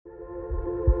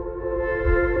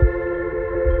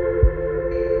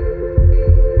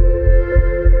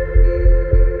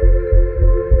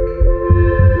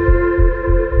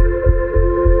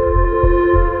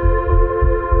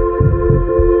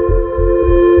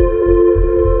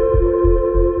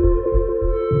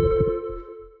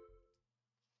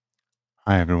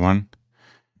Hi, everyone.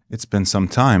 It's been some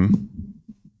time.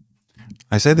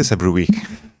 I say this every week.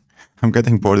 I'm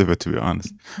getting bored of it, to be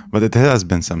honest. But it has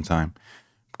been some time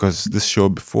because this show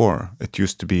before, it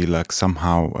used to be like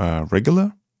somehow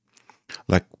regular,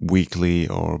 like weekly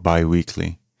or bi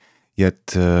weekly. Yet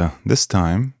this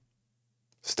time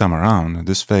around,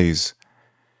 this phase,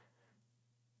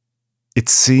 it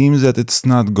seems that it's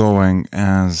not going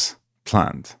as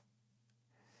planned.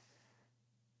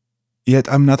 Yet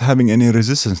I'm not having any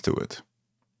resistance to it.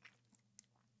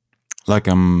 Like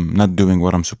I'm not doing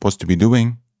what I'm supposed to be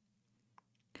doing,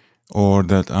 or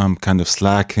that I'm kind of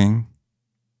slacking,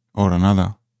 or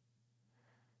another.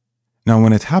 Now,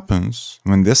 when it happens,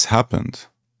 when this happened,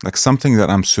 like something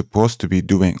that I'm supposed to be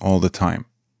doing all the time,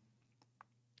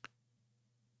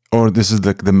 or this is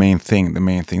like the main thing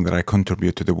that I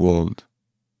contribute to the world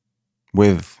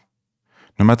with,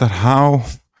 no matter how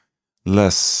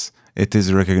less it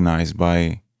is recognized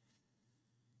by,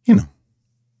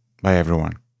 by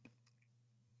everyone,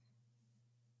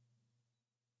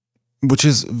 which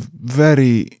is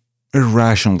very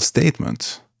irrational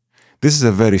statement. This is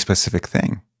a very specific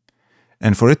thing.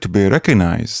 And for it to be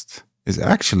recognized is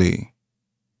actually,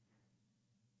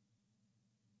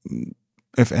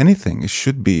 if anything, it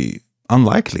should be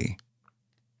unlikely.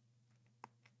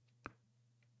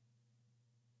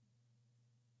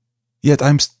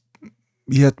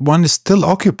 Yet one is still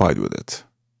occupied with it.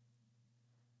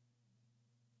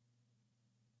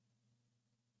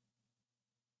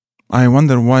 I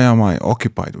wonder, why am I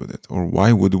occupied with it? Or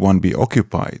why would one be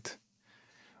occupied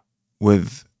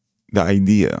with the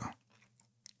idea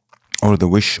or the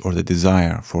wish or the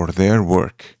desire for their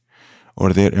work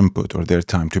or their input or their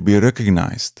time to be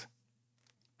recognized?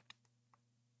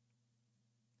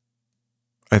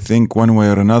 I think one way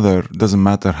or another, doesn't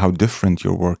matter how different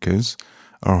your work is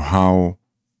or how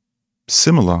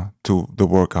similar to the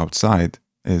work outside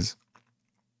is,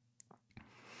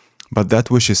 but that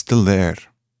wish is still there.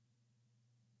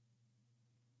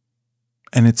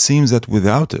 And it seems that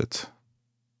without it,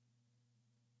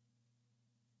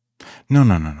 no.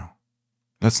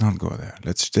 Let's not go there.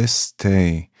 Let's just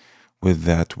stay with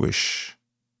that wish.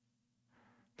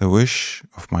 The wish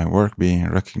of my work being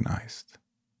recognized.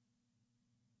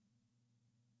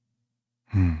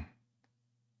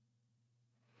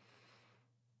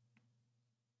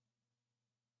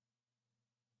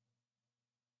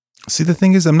 See, the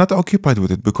thing is, I'm not occupied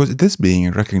with it because it is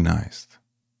being recognized.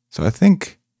 So I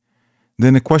think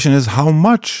then the question is, how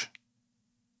much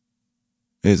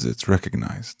is it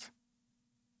recognized?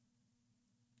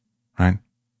 Right?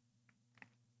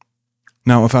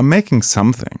 Now, if I'm making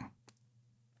something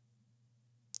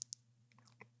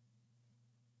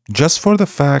just for the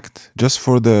fact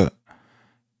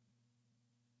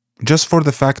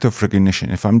of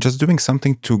recognition, if I'm just doing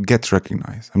something to get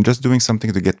recognized, I'm just doing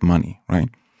something to get money, right?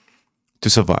 To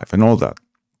survive and all that,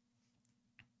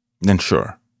 then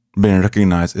sure, being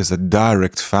recognized is a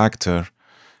direct factor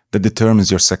that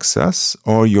determines your success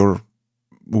or your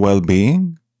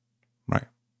well-being, right?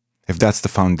 If that's the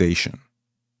foundation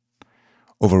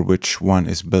over which one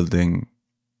is building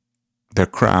their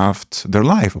craft, their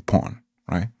life upon,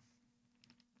 right?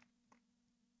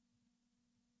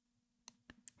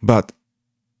 But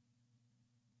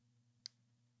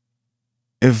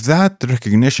if that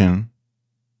recognition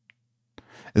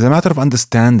is a matter of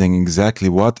understanding exactly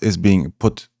what is being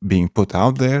put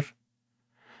out there,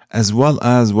 as well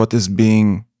as what is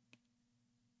being,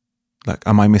 like,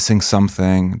 am I missing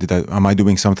something? Am I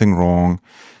doing something wrong?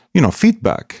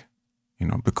 Feedback,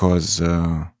 because,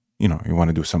 you want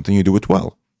to do something, you do it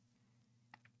well.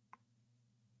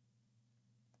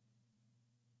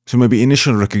 So maybe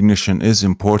initial recognition is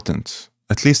important.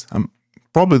 At least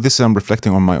probably this I'm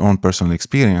reflecting on my own personal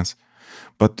experience,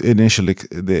 but the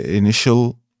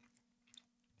initial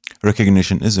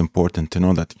recognition is important to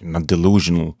know that you're not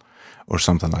delusional or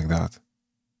something like that.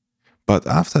 But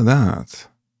after that,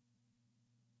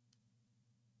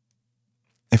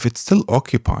 if it's still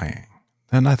occupying,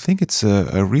 then I think it's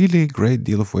a really great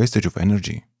deal of wastage of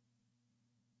energy.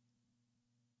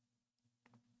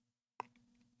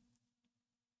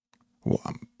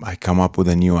 I come up with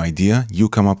a new idea, you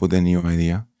come up with a new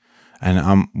idea, and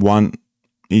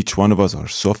each one of us are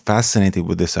so fascinated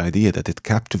with this idea that it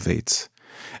captivates,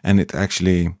 and it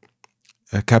actually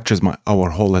captures the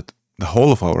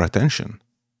whole of our attention.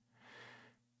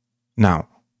 Now,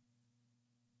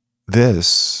 the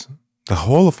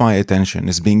whole of my attention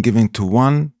is being given to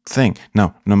one thing.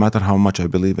 Now, no matter how much I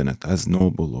believe in it as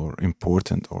noble or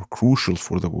important or crucial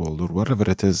for the world or whatever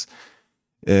it is,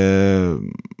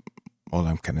 all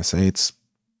I'm gonna say, it's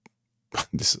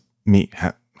this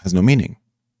has no meaning.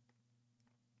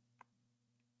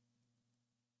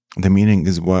 The meaning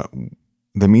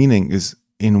is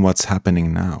in what's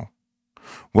happening now.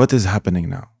 What is happening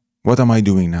now? What am I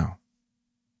doing now?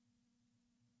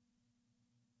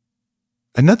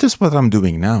 And not just what I'm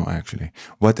doing now, actually.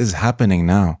 What is happening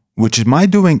now, which my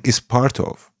doing is part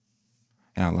of.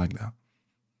 Yeah, I like that.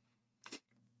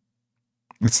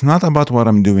 It's not about what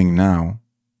I'm doing now.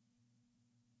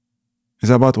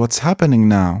 It's about what's happening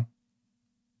now,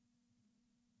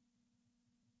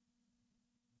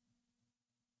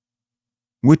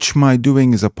 which my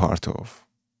doing is a part of.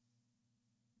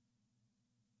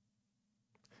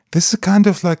 This is kind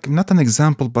of like, not an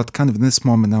example, but kind of in this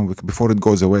moment now, before it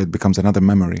goes away, it becomes another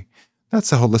memory.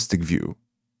 That's a holistic view.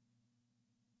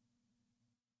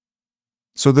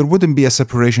 So there wouldn't be a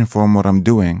separation from what I'm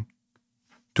doing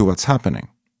to what's happening.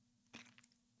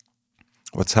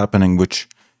 What's happening, which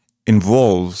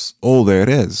involves all there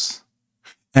is,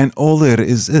 and all there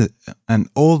is, and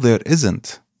all there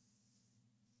isn't.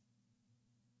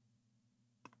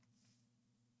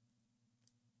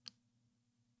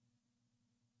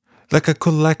 Like a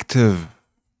collective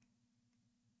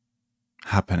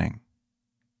happening.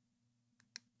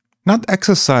 Not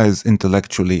exercise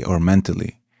intellectually or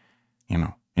mentally,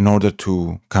 in order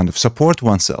to kind of support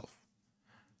oneself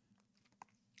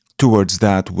towards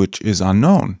that which is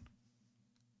unknown.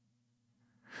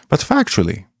 But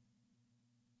factually,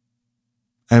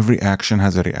 every action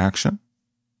has a reaction.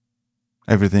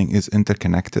 Everything is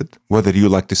interconnected, whether you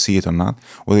like to see it or not,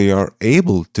 whether you are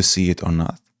able to see it or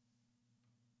not.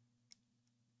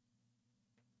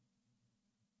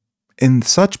 In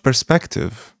such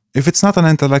perspective, if it's not an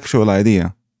intellectual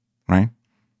idea, right,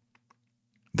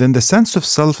 then the sense of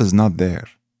self is not there,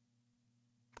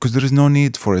 because there is no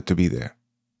need for it to be there.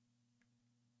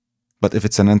 But if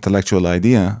it's an intellectual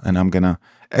idea and I'm going to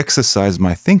exercise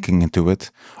my thinking into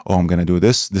it, oh, I'm going to do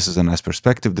this is a nice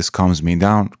perspective, this calms me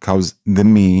down,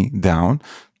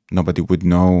 nobody would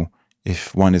know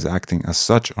if one is acting as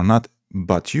such or not,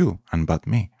 but you and but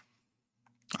me.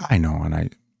 I know,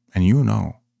 and you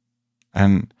know.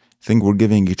 And I think we're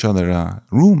giving each other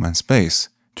room and space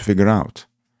to figure out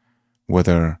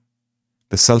whether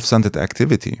the self-centered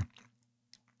activity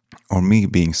or me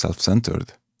being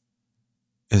self-centered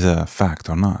is a fact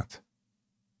or not.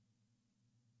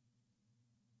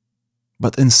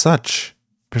 But in such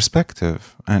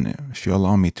perspective, and if you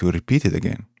allow me to repeat it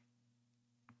again,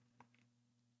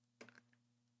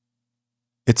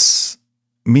 the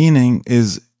meaning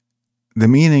is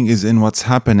in what's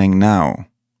happening now,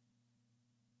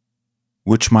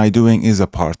 which my doing is a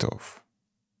part of.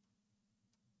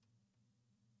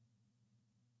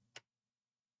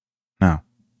 Now,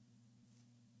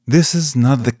 this is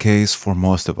not the case for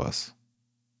most of us.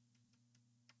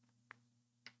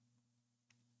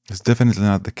 It's definitely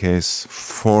not the case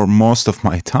for most of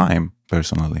my time,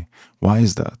 personally. Why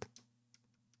is that?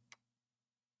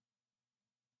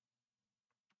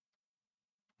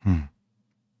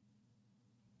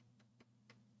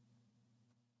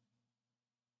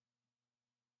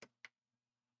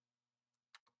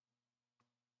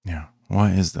 Yeah,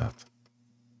 why is that?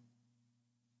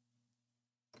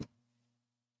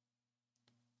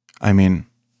 I mean,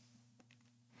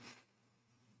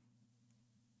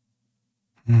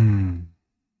 I'm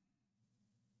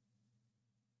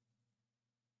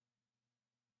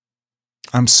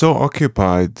so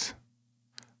occupied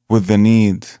with the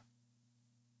need.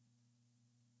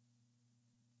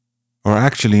 Or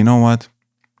actually, you know what?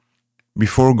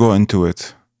 Before go into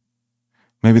it,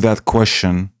 maybe that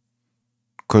question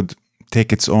could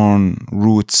take its own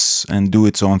roots and do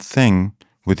its own thing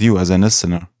with you as a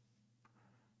listener.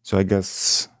 So I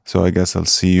guess I'll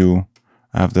see you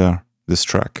after this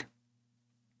track.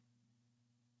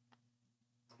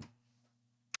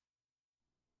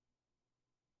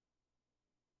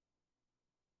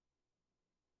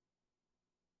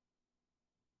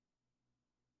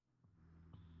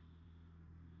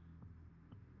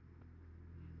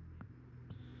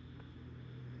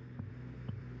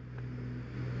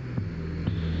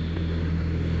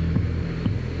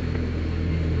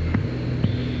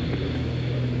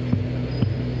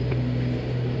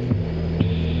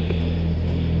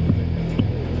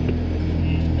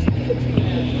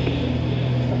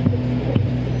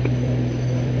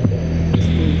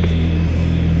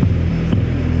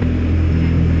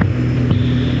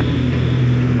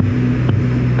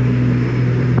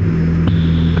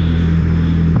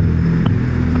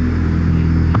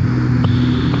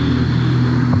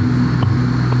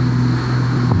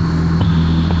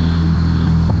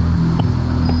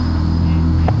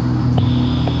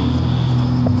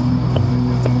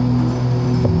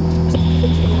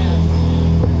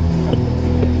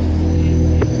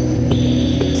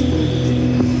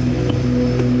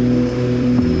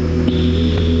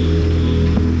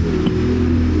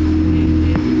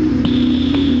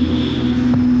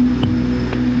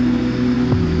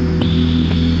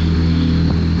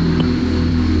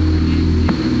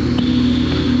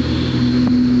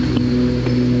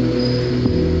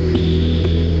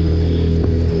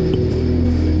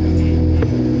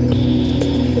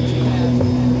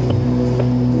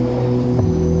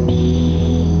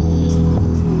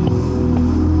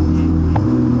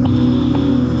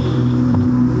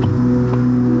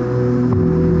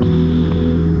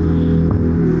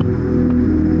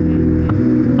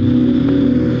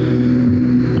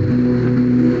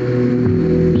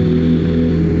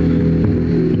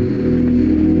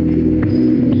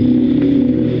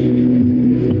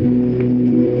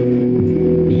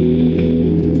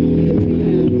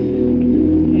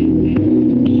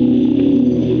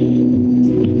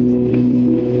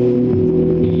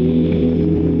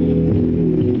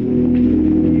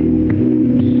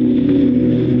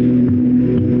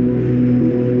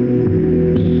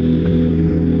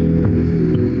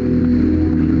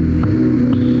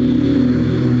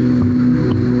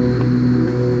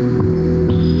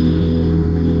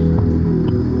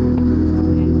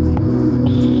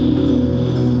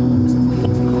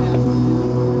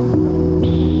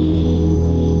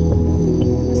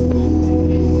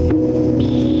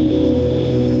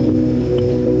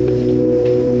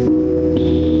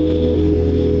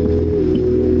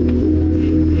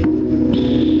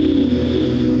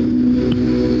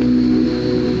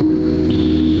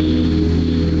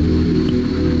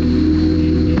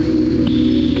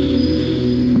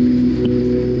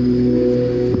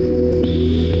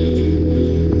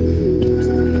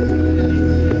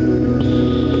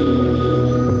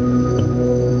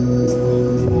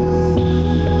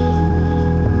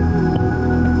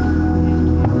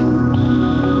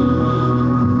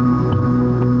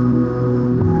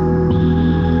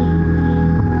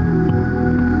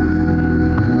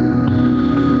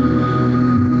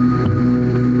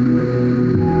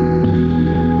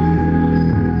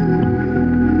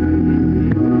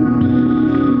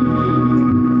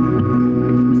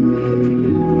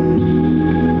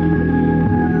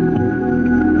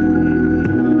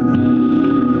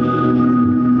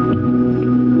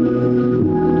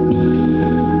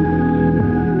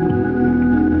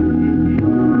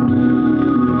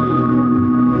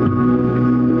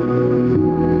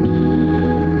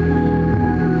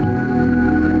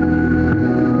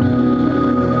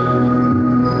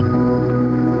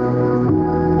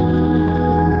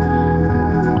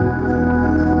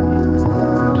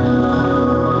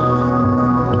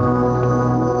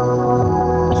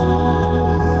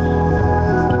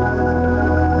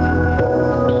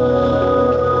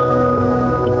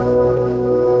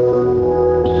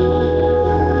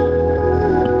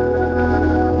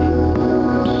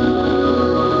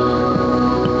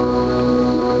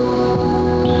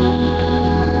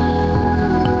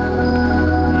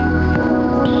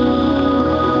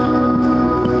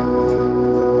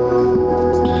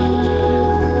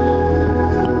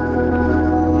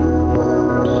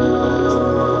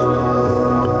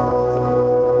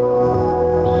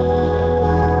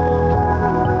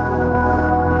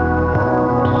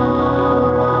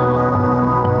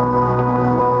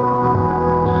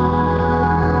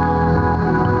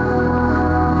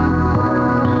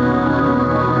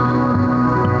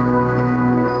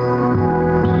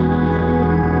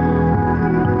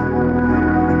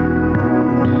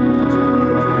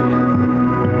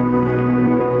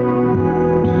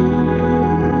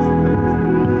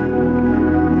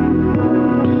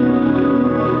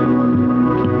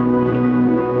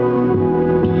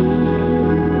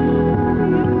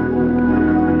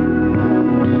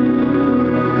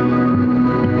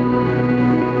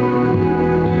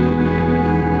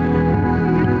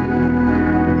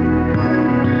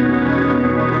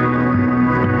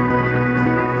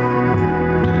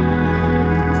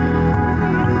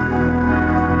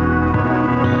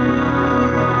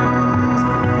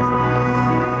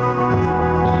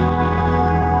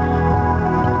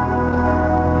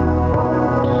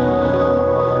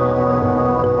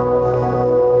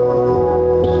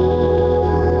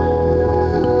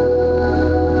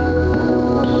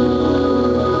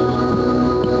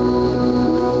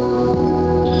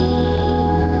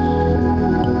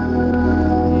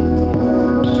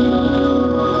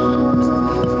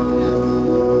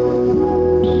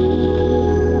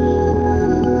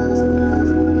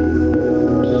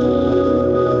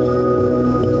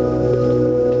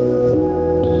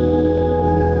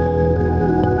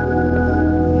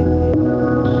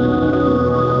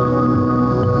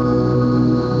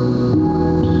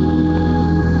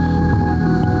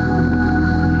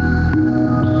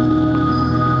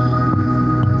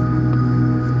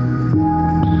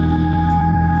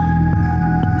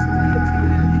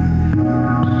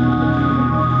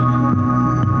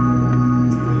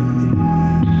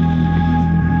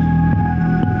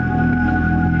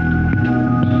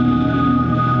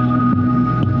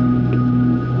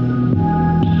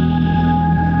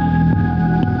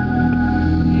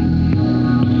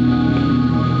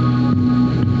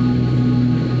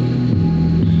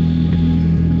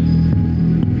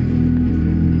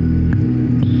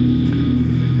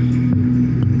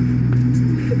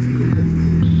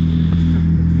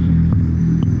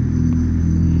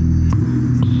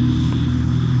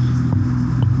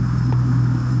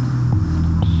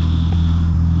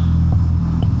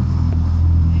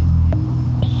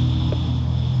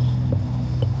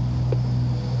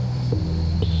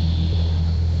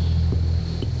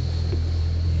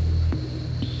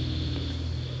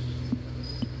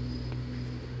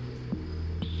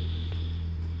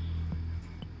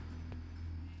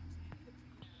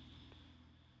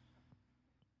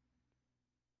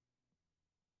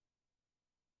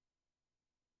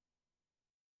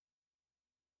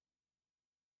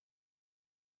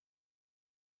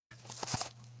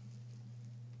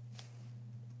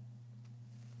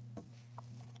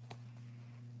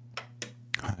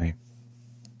 Hi.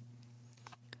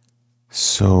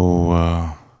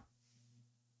 So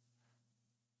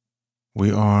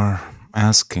we are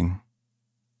asking,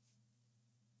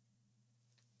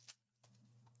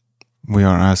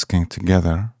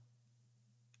 together,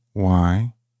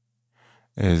 why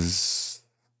is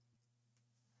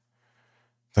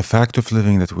the fact of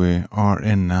living that we are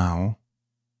in now,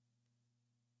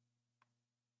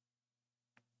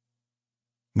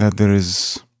 that there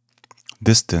is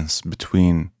distance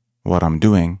between what I'm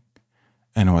doing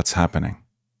and what's happening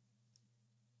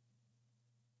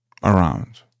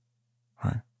around,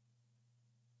 right?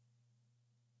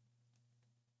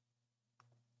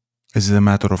 Is it a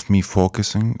matter of me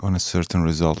focusing on a certain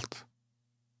result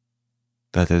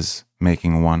that is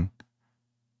making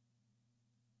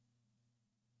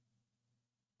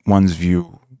one's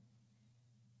view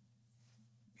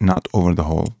not over the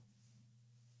whole?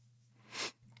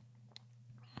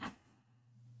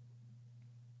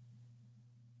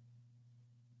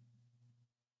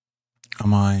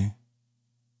 Am I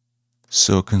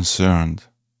so concerned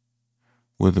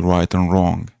with right and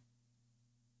wrong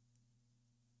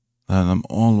that I'm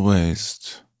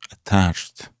always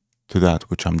attached to that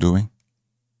which I'm doing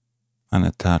and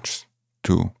attached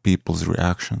to people's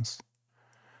reactions,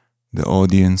 the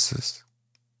audiences?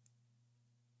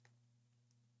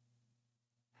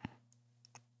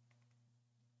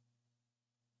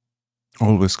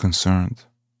 Always concerned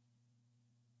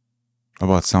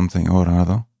about something or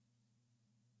another?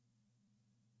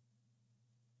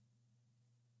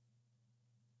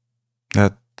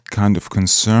 That kind of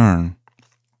concern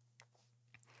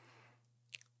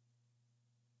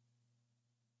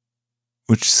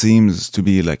which seems to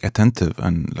be like attentive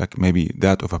and like maybe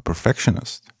that of a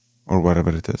perfectionist or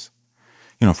whatever it is,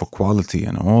 for quality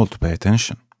and all to pay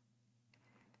attention.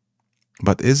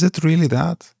 But is it really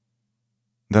that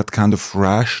kind of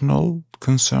rational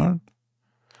concern?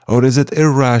 Or is it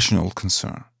irrational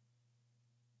concern?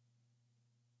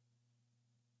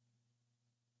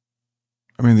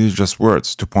 I mean, these are just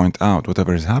words to point out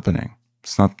whatever is happening.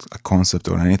 It's not a concept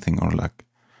or anything or like,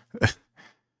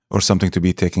 or something to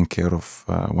be taken care of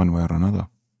one way or another.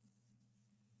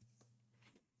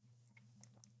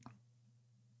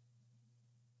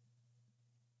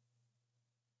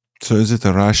 So is it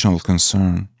a rational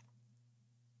concern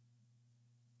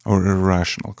or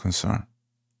irrational concern?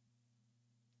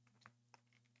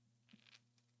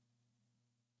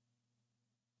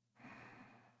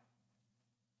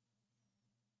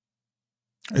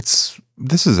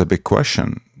 This is a big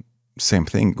question. Same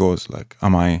thing goes like,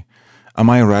 am I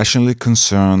rationally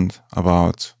concerned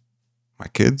about my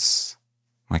kids,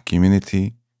 my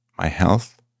community, my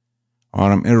health,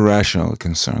 or I'm irrationally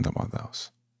concerned about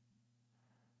those?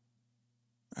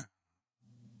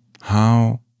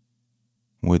 How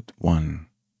would one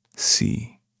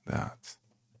see that?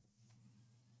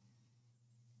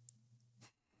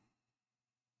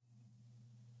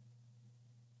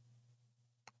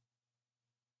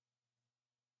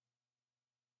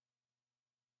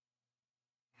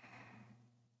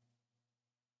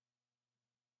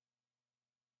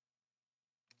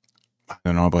 I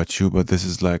don't know about you, but this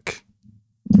is like,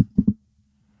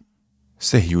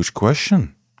 it's a huge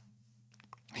question,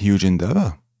 huge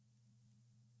endeavor.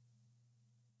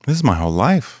 This is my whole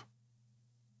life.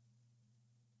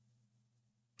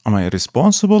 Am I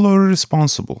responsible or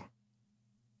irresponsible?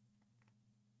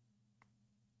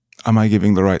 Am I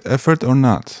giving the right effort or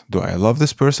not? Do I love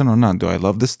this person or not? Do I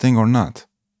love this thing or not?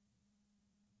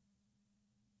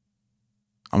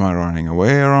 Am I running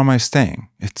away or am I staying?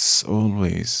 It's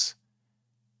always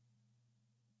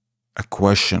a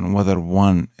question whether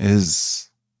one is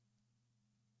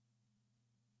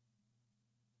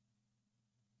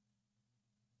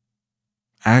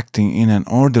acting in an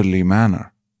orderly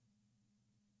manner.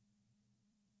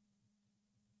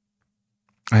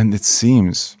 And it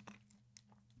seems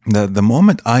that the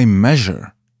moment I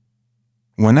measure,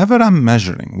 whenever I'm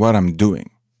measuring what I'm doing,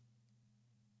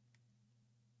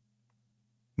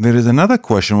 there is another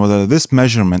question whether this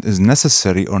measurement is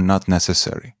necessary or not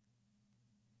necessary.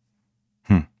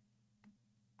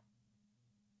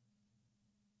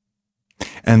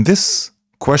 And this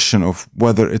question of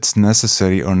whether it's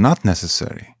necessary or not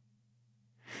necessary,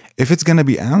 if it's going to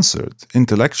be answered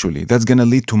intellectually, that's going to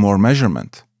lead to more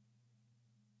measurement,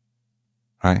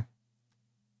 right?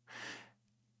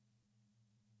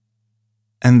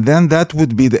 And then that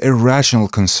would be the irrational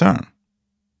concern.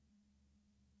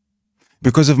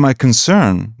 Because of my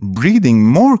concern breeding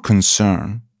more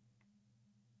concern,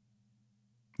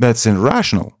 that's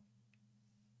irrational.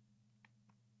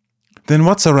 Then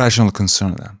what's a rational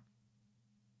concern then?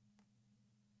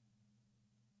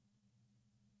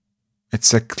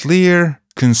 It's a clear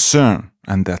concern,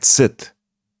 and that's it.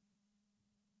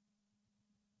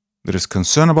 There is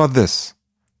concern about this.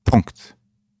 Punkt.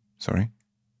 Sorry.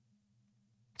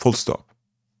 Full stop.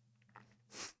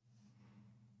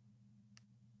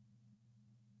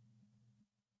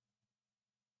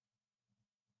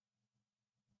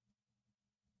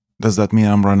 Does that mean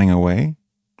I'm running away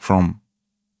from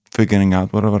figuring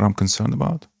out whatever I'm concerned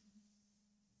about?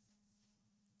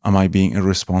 Am I being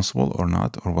irresponsible or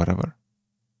not, or whatever?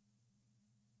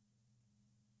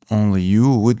 Only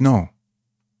you would know.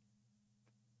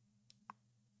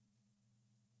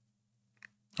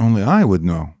 Only I would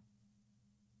know.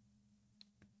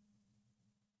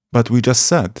 But we just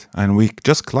said, and we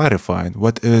just clarified,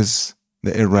 what is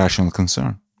the irrational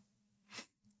concern.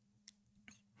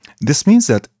 This means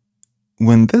that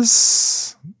when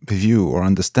this view or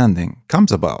understanding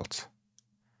comes about,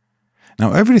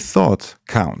 now every thought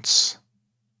counts.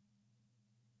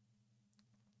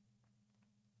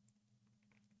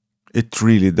 It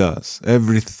really does.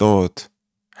 Every thought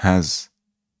has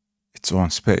its own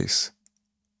space.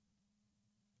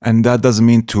 And that doesn't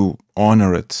mean to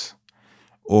honor it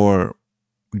or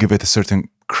give it a certain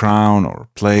crown or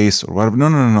place or whatever.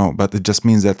 No. But it just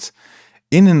means that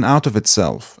in and out of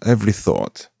itself, every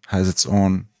thought has its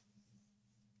own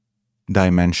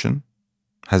dimension,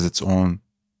 has its own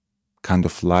kind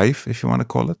of life, if you want to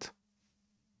call it.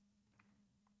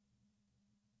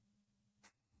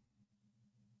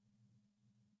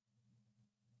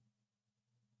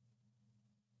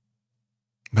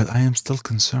 But I am still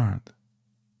concerned.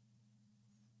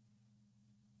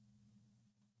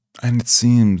 And it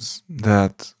seems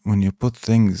that when you put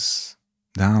things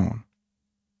down,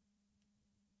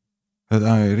 that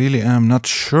I really am not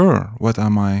sure what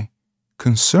am I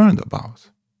concerned about.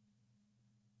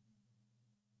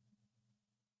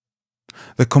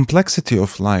 The complexity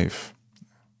of life,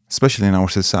 especially in our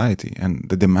society, and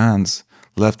the demands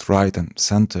left, right, and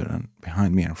center, and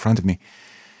behind me and in front of me,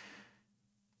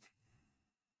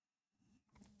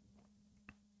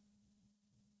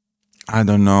 I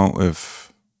don't know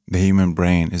if the human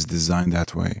brain is designed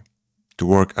that way, to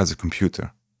work as a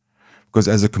computer. Because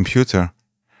as a computer,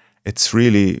 it's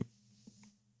really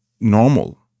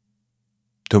normal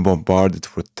to bombard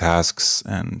it with tasks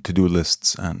and to-do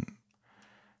lists and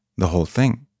the whole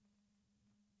thing.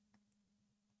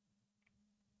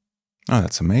 Oh,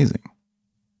 that's amazing.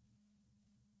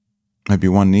 Maybe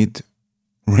one need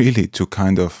really to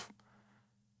kind of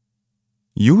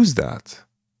use that,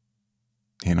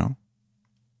 you know,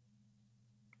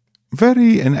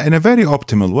 in a very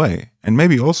optimal way. And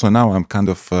maybe also now I'm kind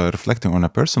of reflecting on a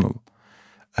personal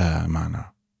manner.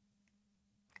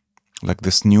 Like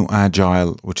this new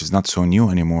agile, which is not so new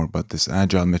anymore, but this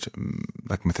agile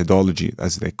like methodology,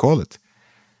 as they call it,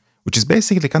 which is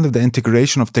basically kind of the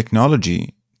integration of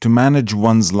technology to manage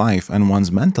one's life and one's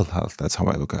mental health. That's how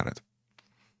I look at it.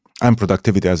 And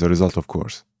productivity as a result, of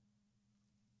course.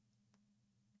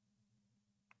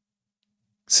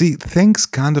 See, things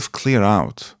kind of clear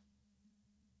out.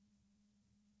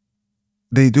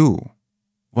 They do.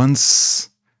 Once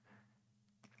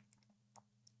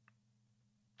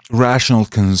rational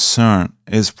concern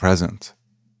is present.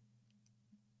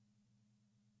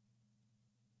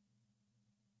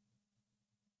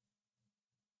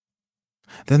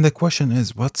 Then the question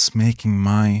is,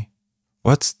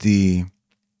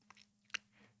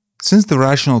 since the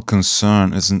rational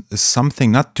concern is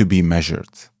something not to be measured,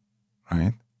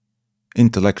 right?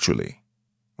 Intellectually,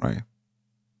 right?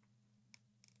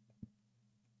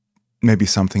 Maybe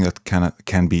something that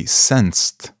can be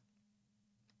sensed,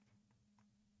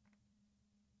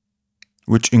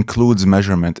 which includes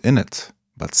measurement in it.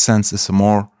 But sense is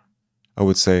more, I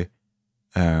would say,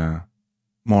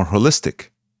 more holistic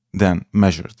than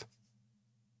measured.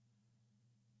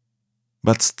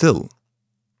 But still,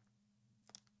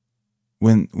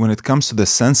 when it comes to the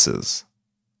senses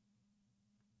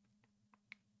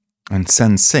and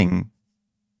sensing,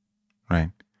 right,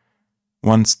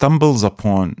 one stumbles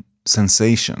upon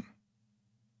sensation.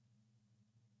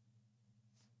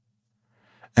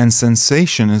 And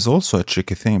sensation is also a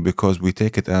tricky thing because we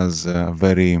take it as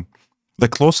the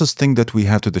closest thing that we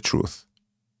have to the truth,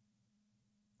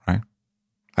 right?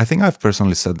 I think I've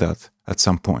personally said that at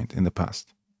some point in the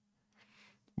past,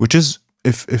 which is,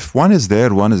 if one is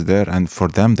there, and for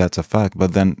them that's a fact.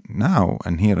 But then now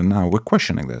and here and now, we're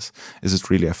questioning this. Is it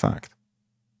really a fact?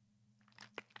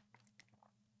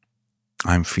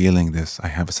 I'm feeling this. I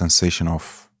have a sensation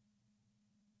of,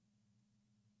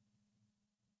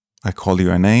 I call you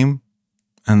a name,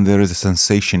 and there is a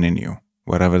sensation in you,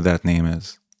 whatever that name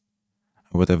is,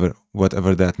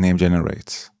 whatever that name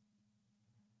generates.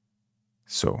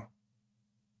 So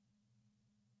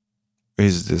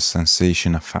is this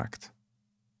sensation a fact?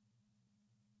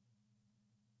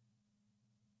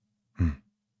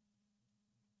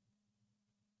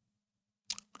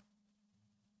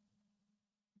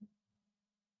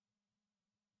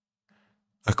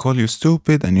 I call you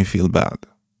stupid and you feel bad.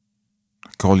 I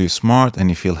call you smart and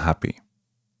you feel happy.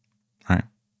 Right?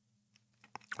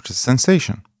 Which is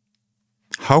sensation.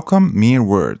 How come mere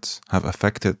words have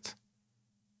affected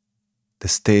the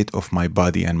state of my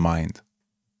body and mind?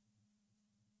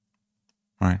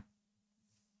 Right?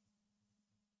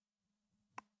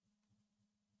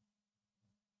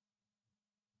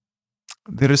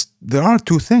 There are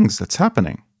two things that's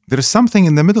happening. There is something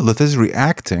in the middle that is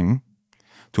reacting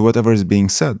to whatever is being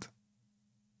said.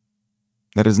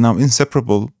 That is now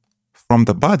inseparable from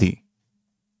the body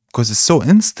because it's so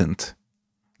instant.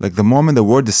 Like the moment the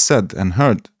word is said and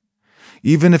heard,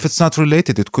 even if it's not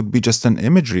related, it could be just an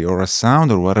imagery or a sound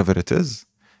or whatever it is.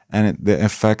 And the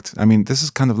effect, I mean, this is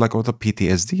kind of like auto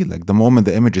PTSD. Like the moment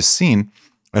the image is seen,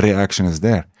 a reaction is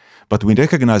there. But we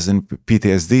recognize in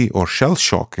PTSD or shell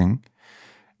shocking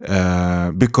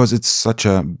because it's such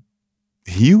a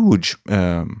huge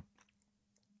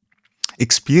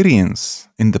experience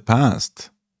in the past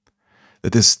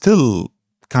that is still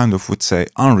kind of, would say,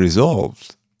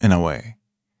 unresolved in a way.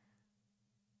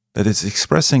 That it's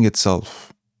expressing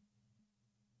itself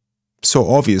so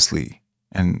obviously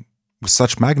and with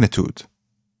such magnitude.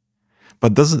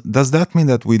 But does that mean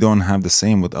that we don't have the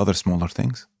same with other smaller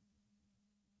things?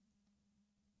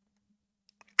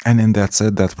 And in that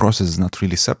said, that process is not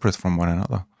really separate from one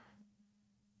another.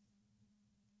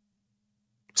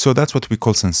 So that's what we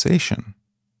call sensation.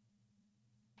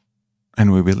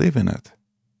 And we believe in it.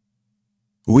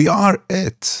 We are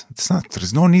it.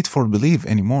 There's no need for belief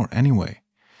anymore anyway.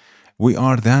 We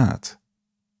are that.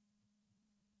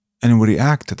 And we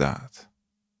react to that.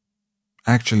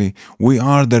 Actually, we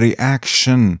are the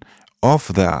reaction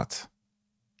of that.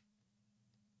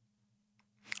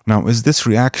 Now, is this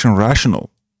reaction rational?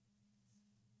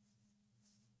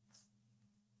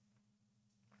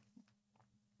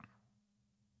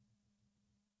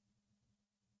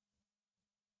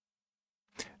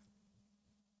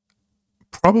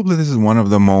 Probably this is one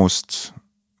of the most...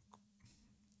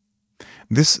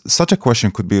 Such a question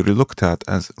could be looked at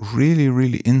as really,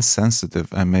 really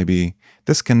insensitive and maybe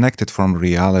disconnected from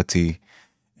reality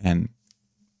and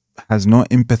has no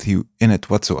empathy in it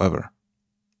whatsoever.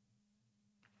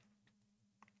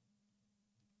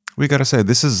 We gotta say,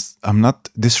 I'm not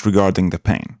disregarding the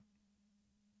pain.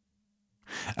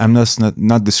 I'm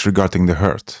not disregarding the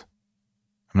hurt.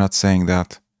 I'm not saying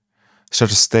that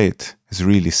such a state is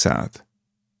really sad.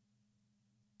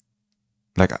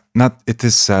 Like, it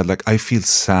is sad, like I feel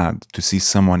sad to see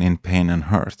someone in pain and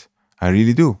hurt. I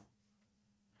really do.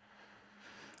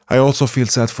 I also feel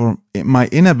sad for my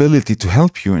inability to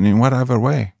help you in whatever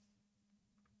way.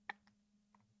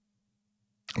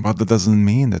 But that doesn't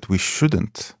mean that we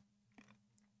shouldn't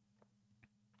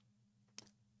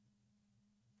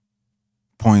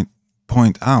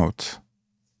point out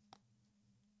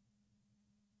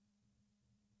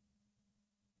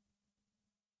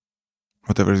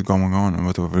whatever is going on and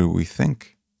whatever we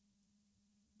think.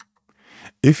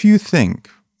 If you think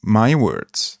my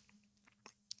words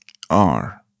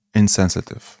are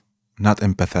insensitive, not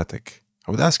empathetic,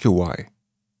 I would ask you why.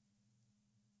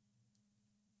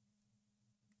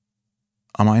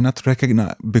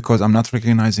 Because I'm not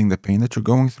recognizing the pain that you're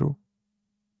going through?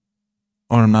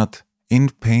 Or I'm not in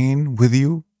pain with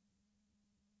you?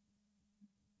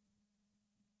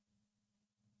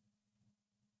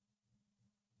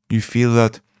 You feel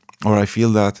that, or I feel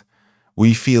that,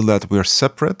 we feel that we're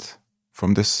separate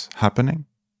from this happening?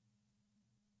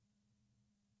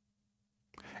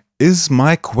 Is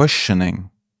my questioning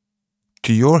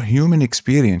to your human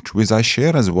experience, which I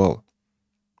share as well,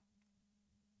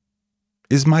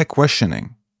 is my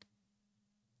questioning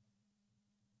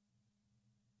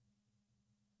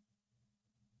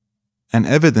an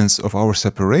evidence of our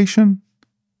separation?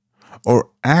 Or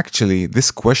actually,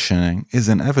 this questioning is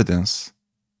an evidence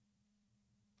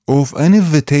of an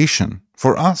invitation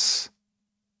for us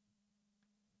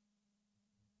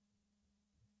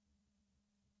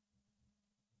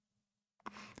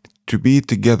to be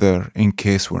together in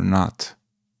case we're not.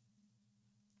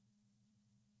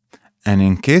 And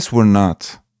in case we're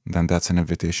not, then that's an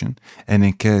invitation. And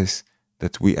in case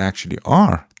that we actually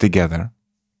are together,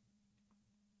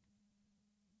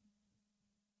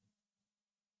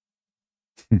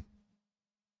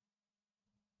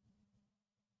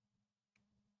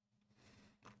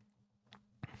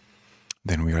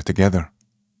 then we are together.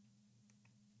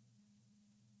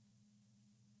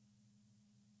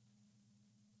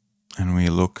 And we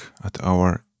look at our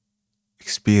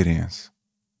experience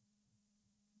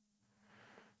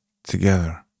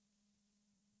together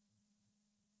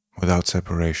without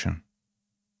separation.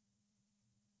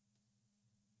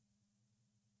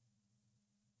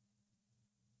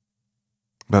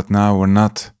 But now we're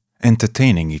not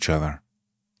entertaining each other.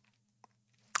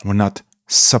 We're not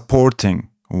supporting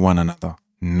one another.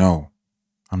 No,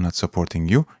 I'm not supporting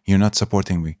you. You're not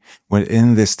supporting me. We're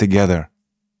in this together.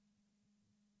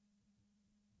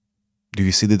 Do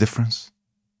you see the difference?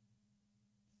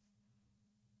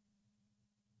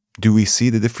 Do we see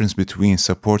the difference between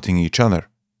supporting each other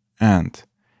and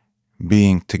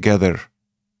being together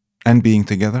and being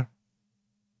together?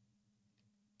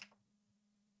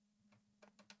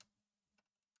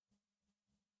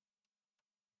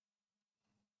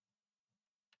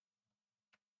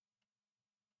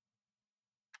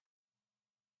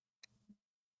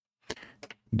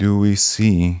 Do we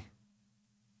see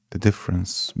the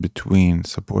difference between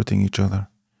supporting each other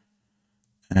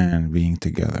and being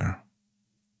together?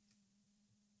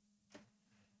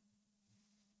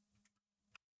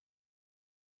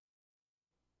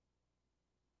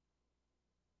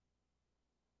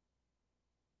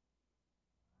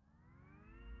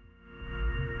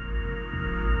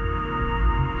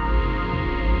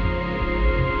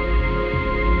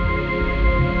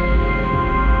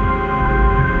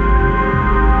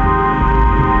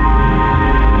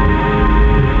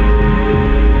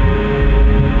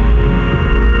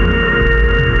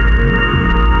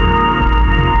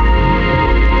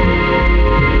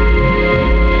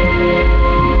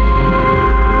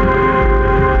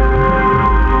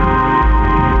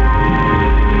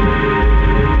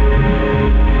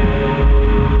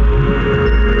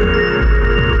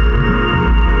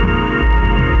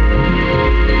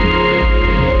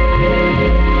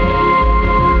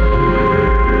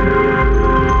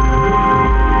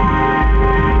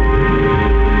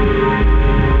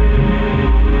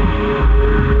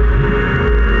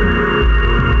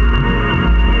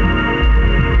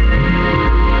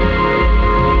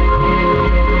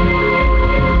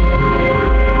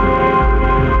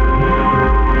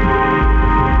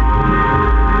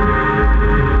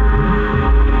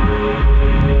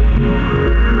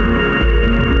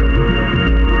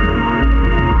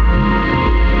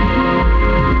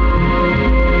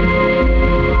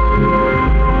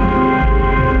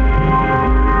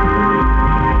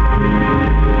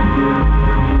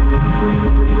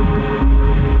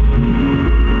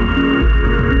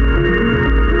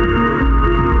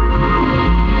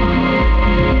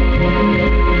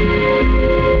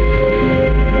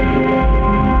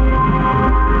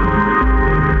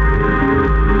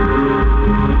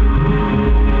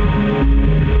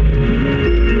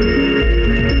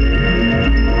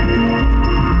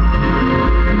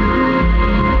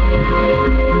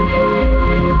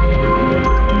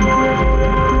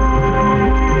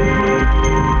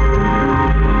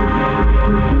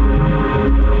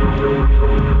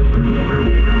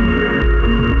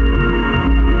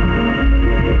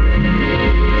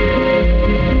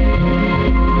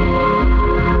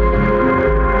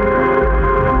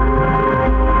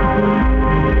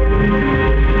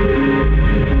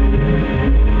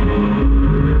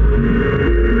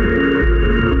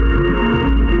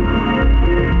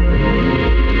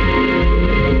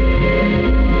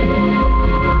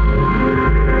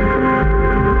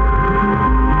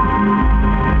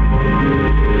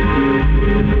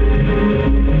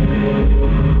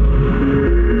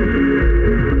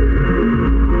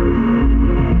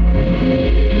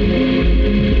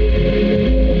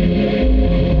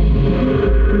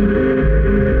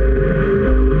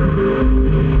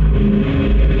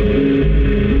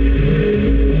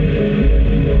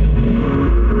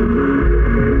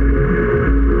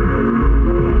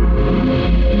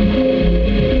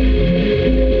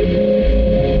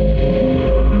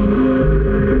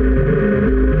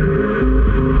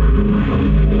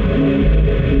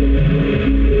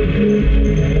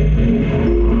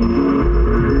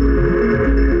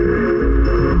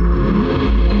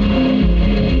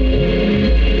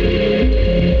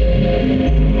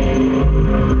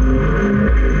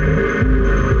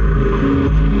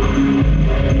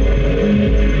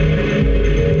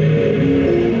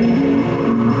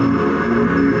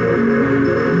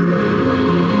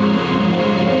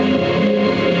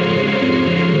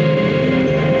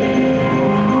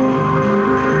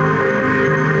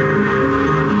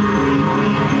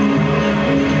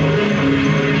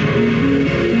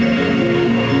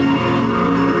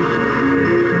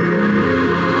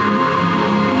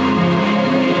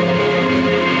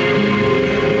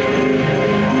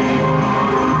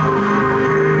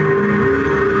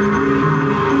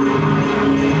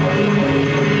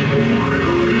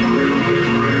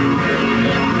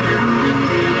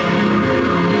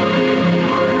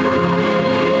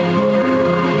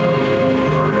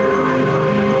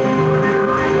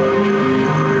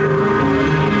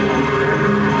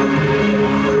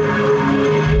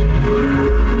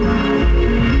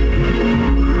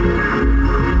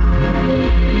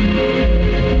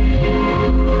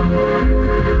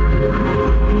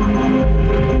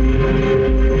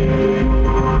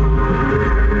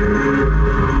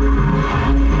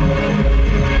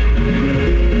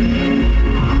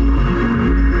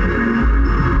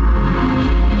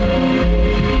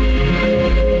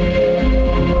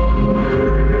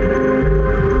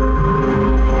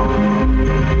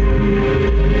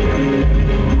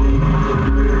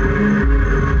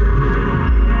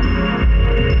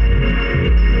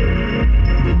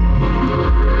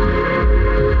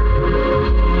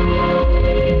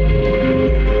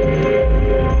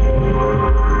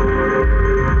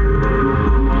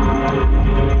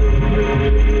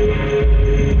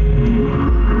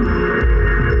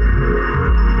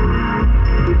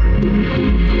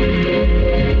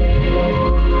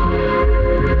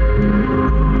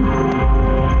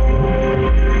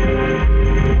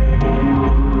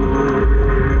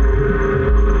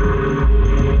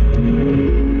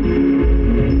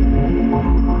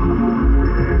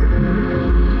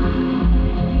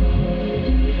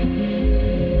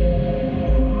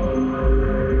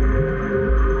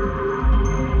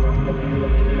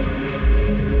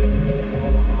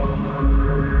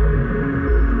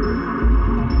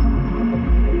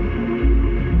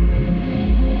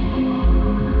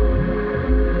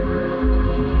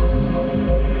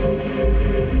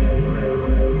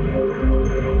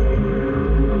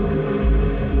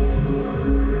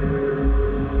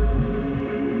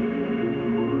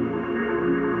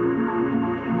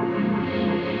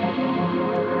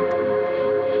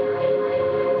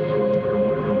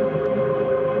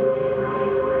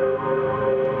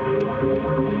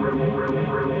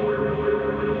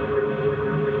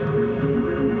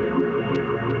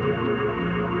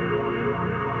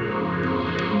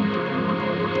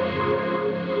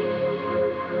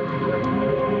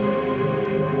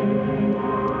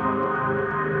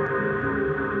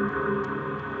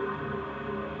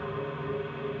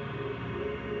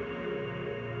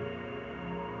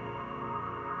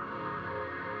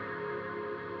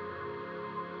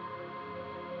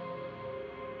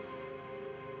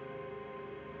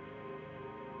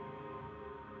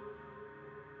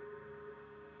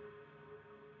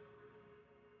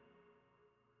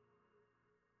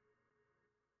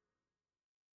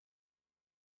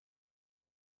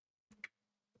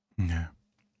 Yeah.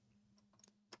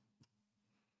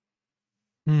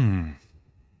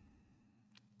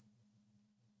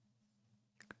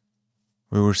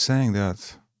 We were saying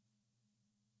that,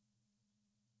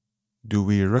 do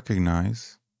we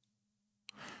recognize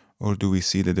or do we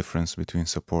see the difference between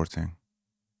supporting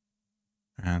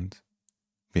and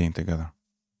being together?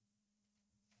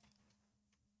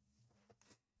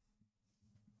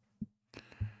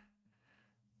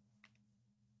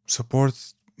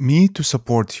 Support me to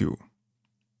support you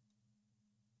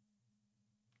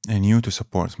and you to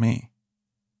support me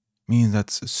means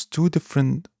that it's two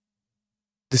different,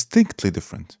 distinctly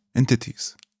different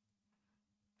entities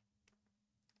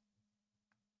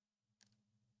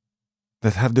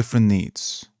that have different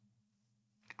needs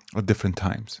at different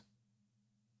times.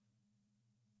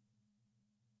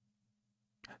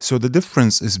 So the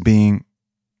difference is being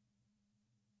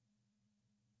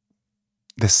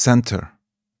the center,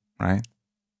 right?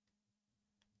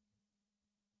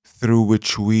 Through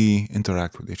which we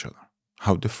interact with each other,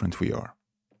 how different we are.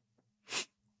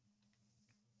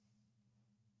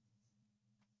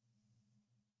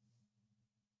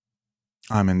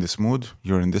 I'm in this mood,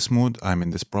 you're in this mood, I'm in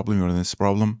this problem, you're in this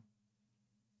problem.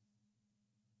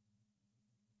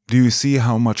 Do you see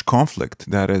how much conflict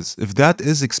that is? If that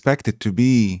is expected to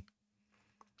be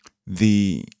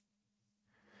the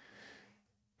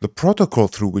protocol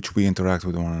through which we interact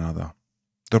with one another,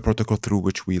 the protocol through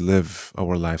which we live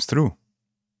our lives through,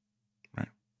 right?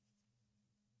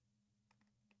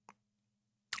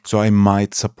 So I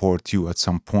might support you at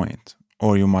some point,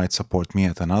 or you might support me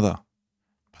at another,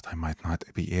 but I might not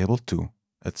be able to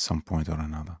at some point or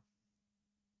another.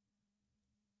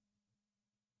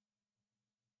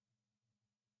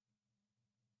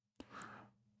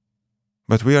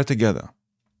 But we are together.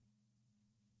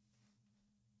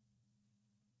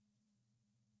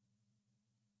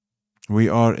 We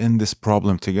are in this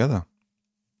problem together.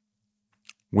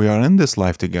 We are in this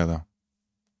life together.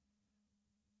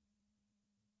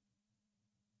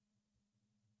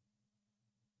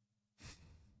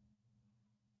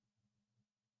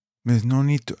 There's no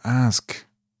need to ask.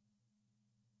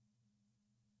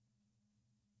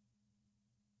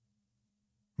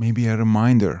 Maybe a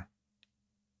reminder.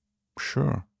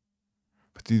 Sure.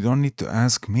 But you don't need to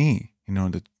ask me in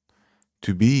order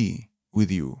to be with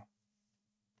you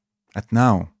at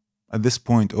now, at this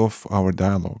point of our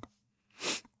dialogue.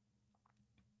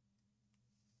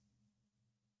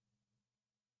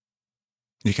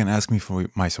 You can ask me for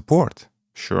my support.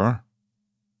 Sure.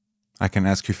 I can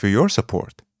ask you for your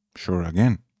support. Sure,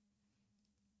 again.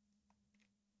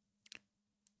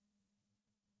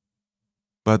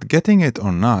 But getting it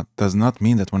or not does not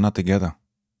mean that we're not together.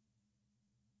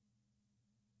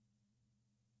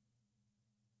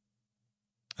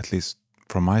 At least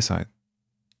from my side.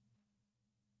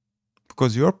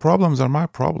 Because your problems are my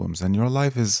problems, and your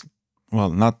life is,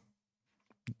 well, not,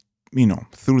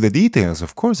 through the details,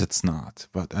 of course it's not,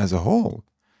 but as a whole,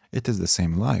 it is the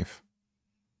same life.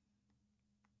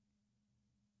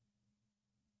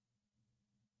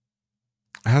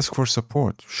 Ask for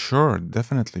support. Sure,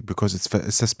 definitely, because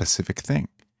it's a specific thing.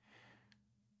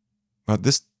 But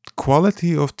this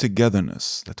quality of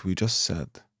togetherness that we just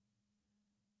said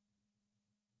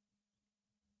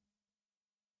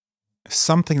is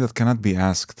something that cannot be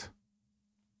asked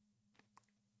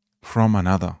from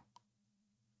another.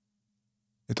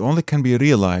 It only can be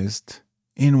realized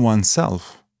in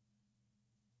oneself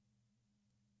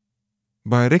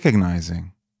by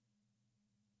recognizing,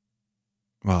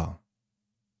 well,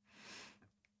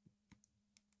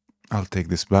 I'll take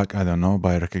this back, I don't know,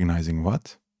 by recognizing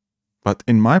what? But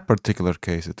in my particular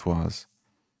case, it was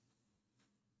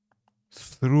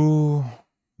through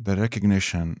the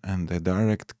recognition and the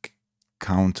direct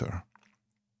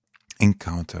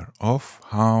encounter of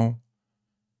how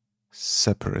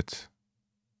separate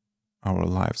our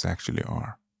lives actually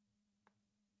are.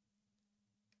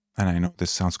 And I know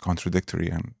this sounds contradictory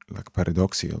and like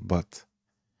paradoxical, but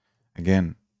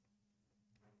again,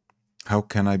 how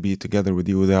can I be together with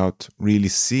you without really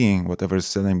seeing whatever is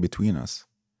sitting between us,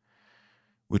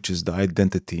 which is the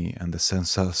identity and the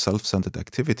self-centered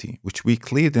activity, which we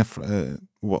cleared,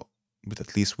 but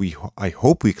at least I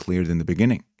hope we cleared in the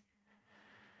beginning.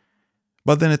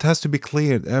 But then it has to be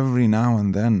cleared every now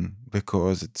and then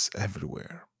because it's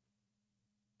everywhere.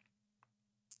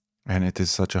 And it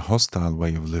is such a hostile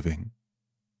way of living,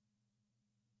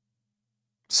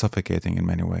 suffocating in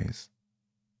many ways.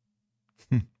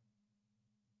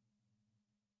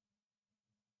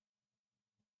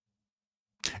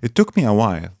 It took me a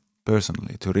while,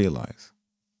 personally, to realize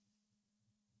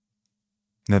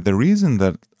that the reason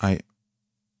that I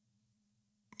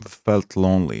felt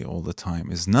lonely all the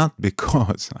time is not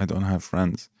because I don't have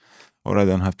friends or I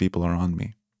don't have people around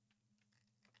me.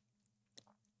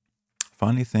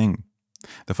 Funny thing.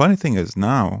 The funny thing is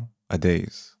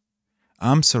nowadays,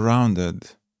 I'm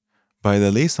surrounded by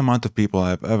the least amount of people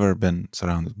I've ever been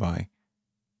surrounded by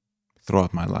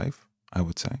throughout my life, I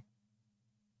would say.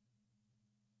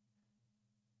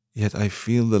 Yet I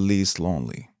feel the least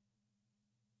lonely.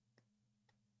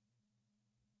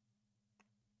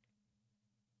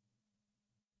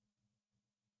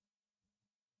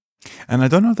 And I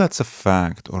don't know if that's a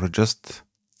fact or just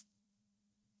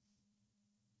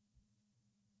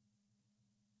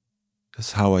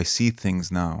how I see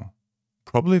things now.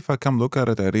 Probably if I come look at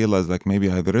it, I realize like maybe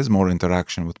there is more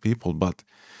interaction with people. But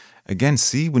again,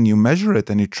 see, when you measure it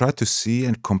and you try to see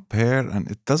and compare,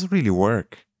 and it doesn't really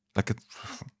work. Like a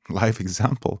live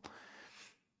example.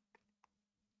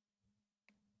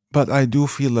 But I do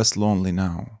feel less lonely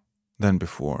now than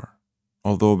before.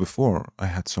 Although before I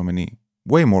had so many,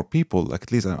 way more people. Like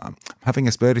at least I'm having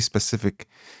a very specific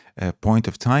point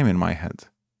of time in my head.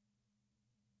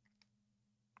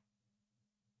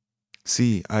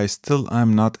 See, I still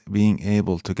am not being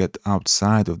able to get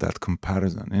outside of that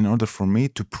comparison in order for me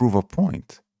to prove a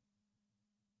point.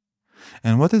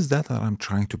 And what is that I'm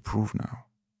trying to prove now?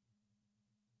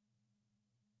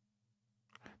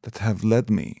 That have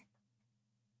led me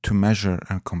to measure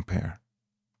and compare.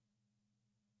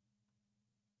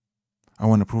 I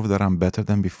want to prove that I'm better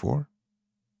than before,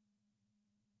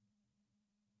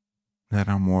 that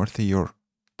I'm worthy your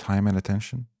time and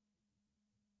attention,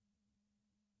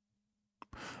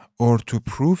 or to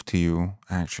prove to you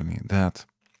actually that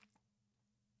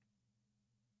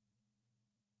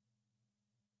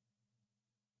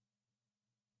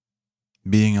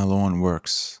being alone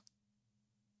works.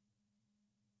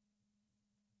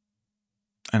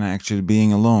 And actually,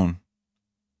 being alone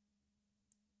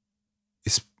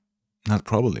is not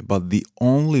probably, but the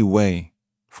only way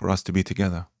for us to be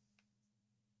together.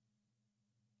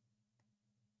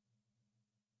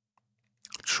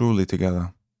 Truly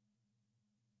together.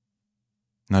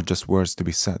 Not just words to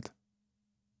be said.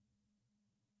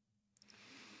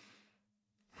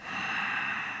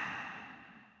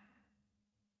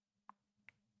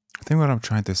 I think what I'm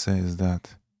trying to say is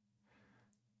that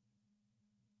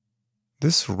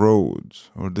this road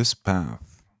or this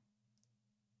path,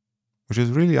 which is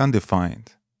really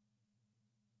undefined,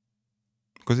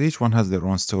 because each one has their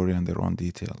own story and their own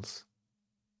details.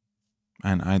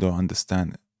 And I don't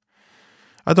understand it.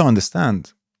 I don't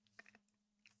understand.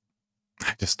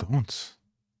 I just don't.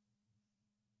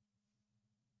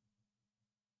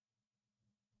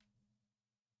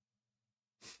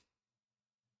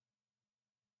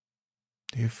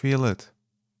 Do you feel it?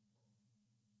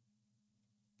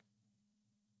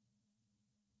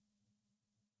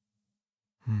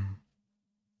 Hmm.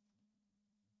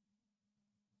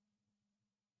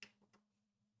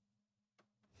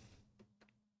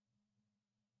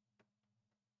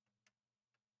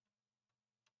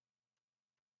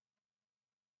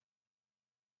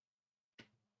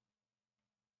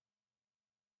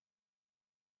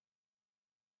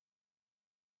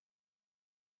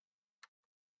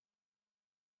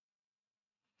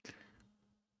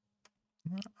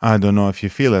 I don't know if you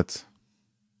feel it.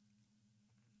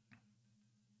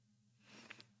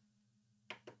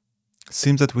 It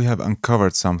seems that we have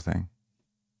uncovered something.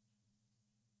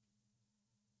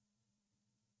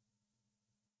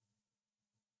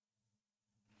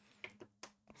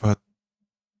 But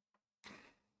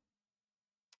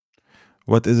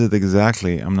what is it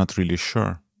exactly? I'm not really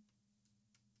sure.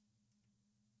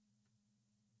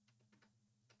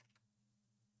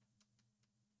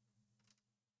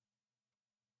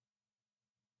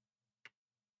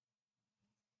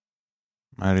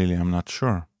 I really am not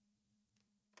sure.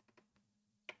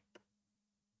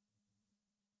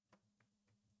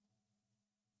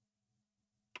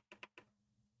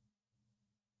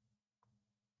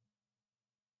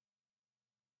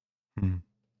 Hmm.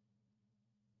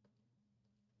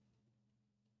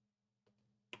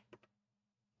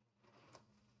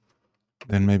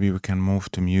 Then maybe we can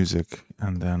move to music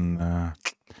and then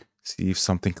see if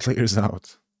something clears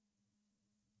out.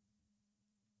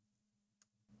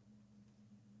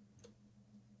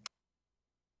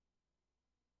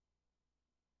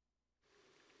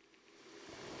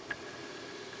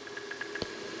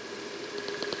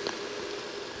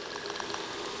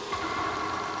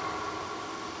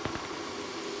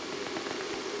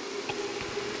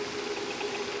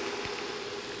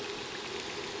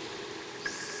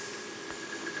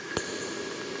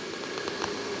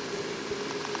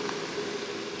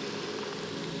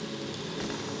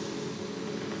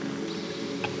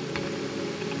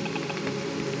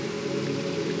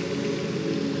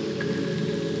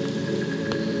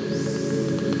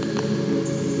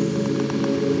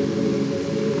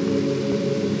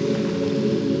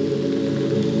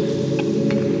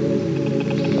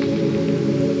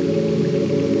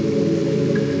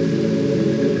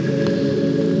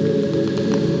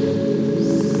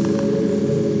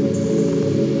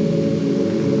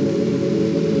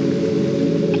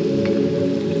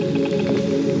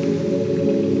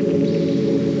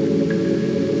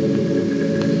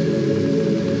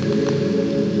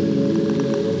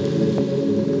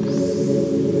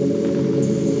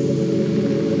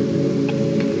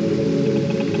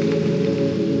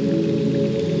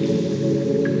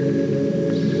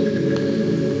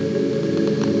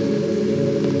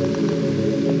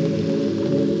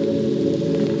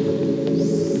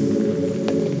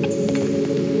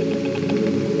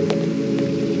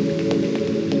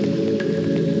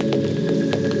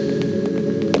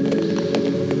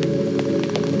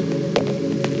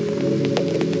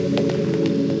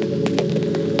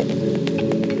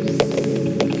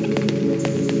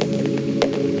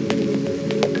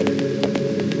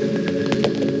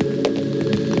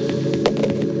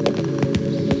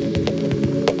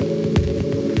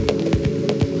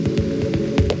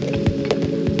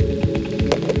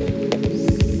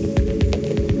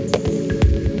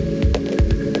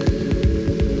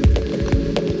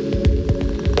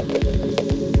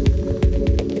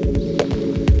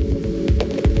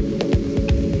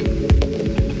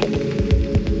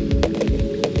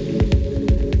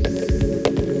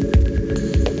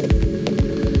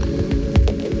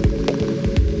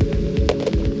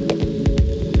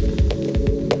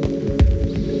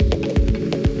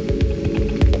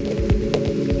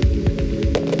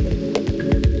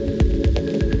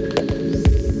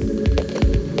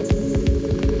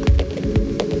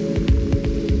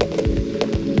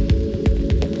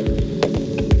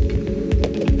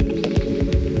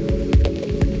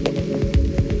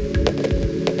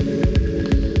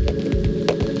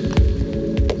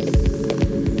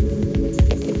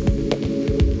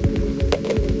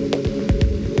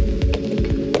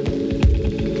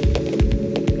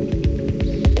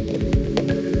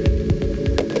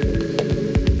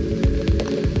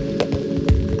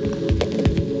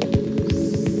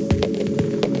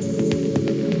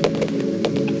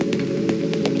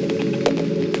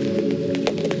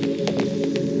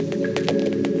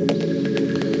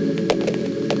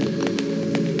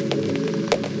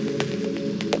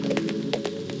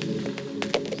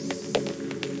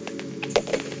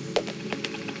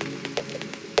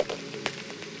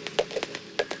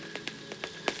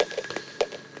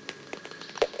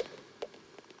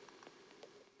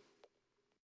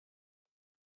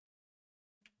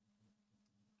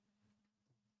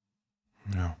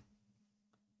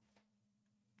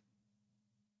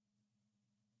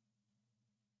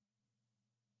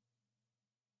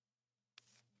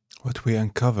 What we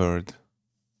uncovered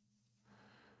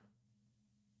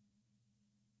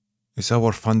is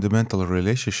our fundamental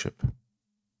relationship.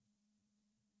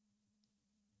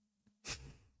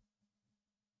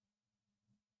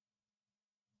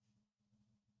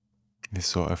 It's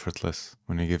so effortless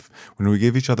when we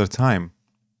give each other time.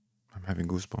 I'm having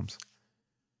goosebumps.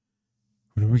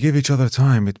 When we give each other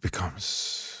time, it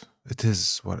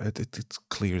is what it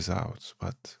clears out.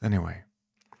 But anyway,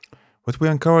 what we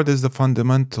uncovered is the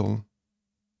fundamental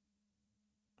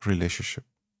relationship.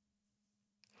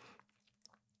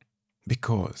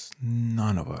 Because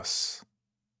none of us,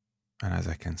 and as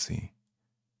I can see,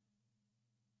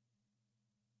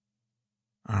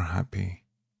 are happy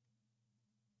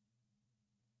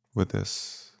with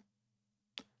this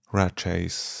rat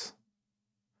chase,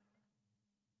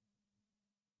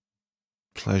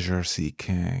 pleasure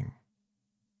seeking,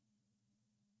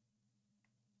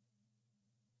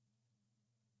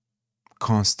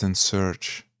 constant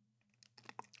search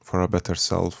for a better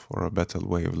self or a better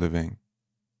way of living.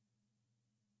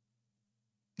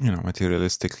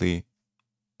 Materialistically,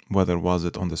 whether was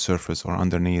it on the surface or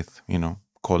underneath,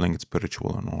 calling it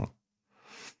spiritual and all.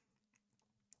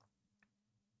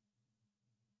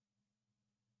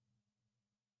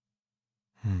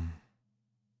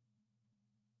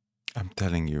 I'm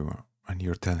telling you, and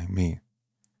you're telling me,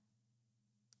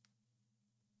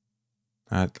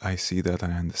 that I see that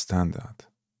and I understand that.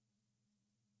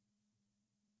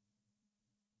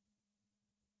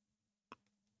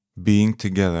 Being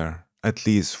together, at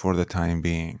least for the time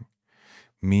being,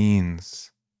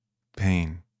 means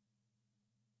pain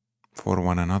for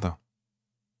one another,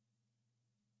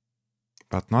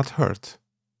 but not hurt.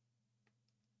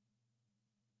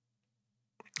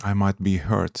 I might be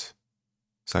hurt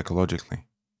psychologically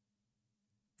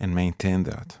and maintain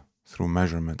that through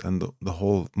measurement and the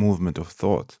whole movement of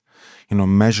thought,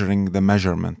 measuring the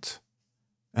measurement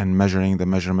and measuring the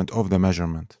measurement of the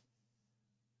measurement.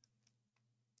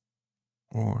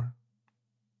 Or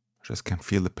I just can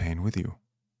feel the pain with you.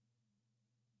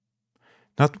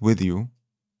 Not with you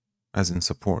as in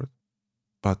support,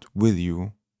 but with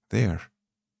you there.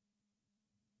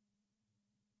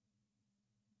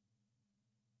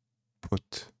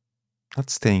 Put. Not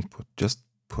staying put, just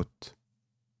put.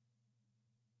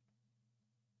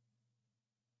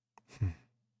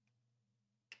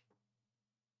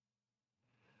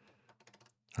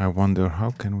 I wonder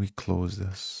how can we close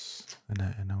this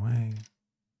in a way.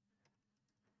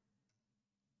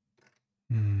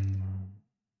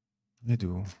 I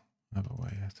do have a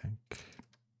way, I think.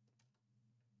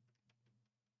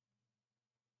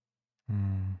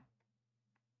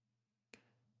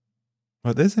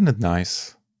 But isn't it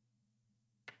nice?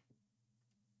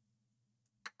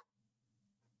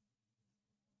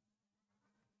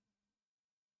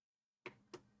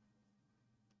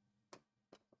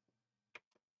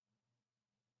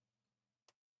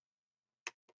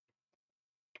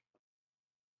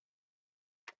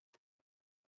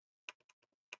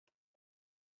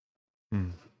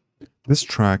 This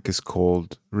track is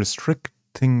called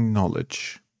Restricting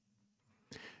Knowledge.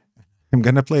 I'm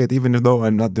gonna play it even though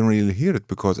I'm not didn't really hear it,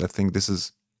 because I think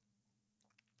it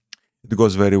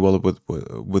goes very well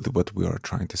with what we are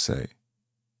trying to say,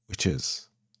 which is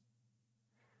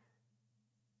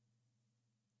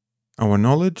our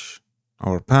knowledge,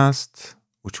 our past,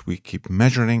 which we keep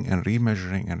measuring and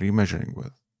remeasuring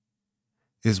with,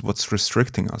 is what's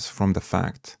restricting us from the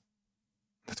fact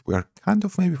that we are kind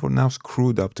of maybe for now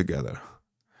screwed up together.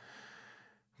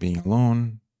 Being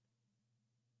alone,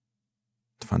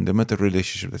 the fundamental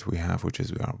relationship that we have, which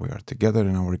is we are together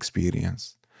in our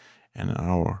experience and in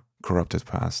our corrupted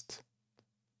past.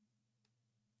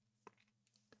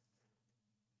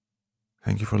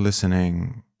 Thank you for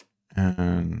listening,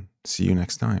 and see you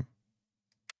next time.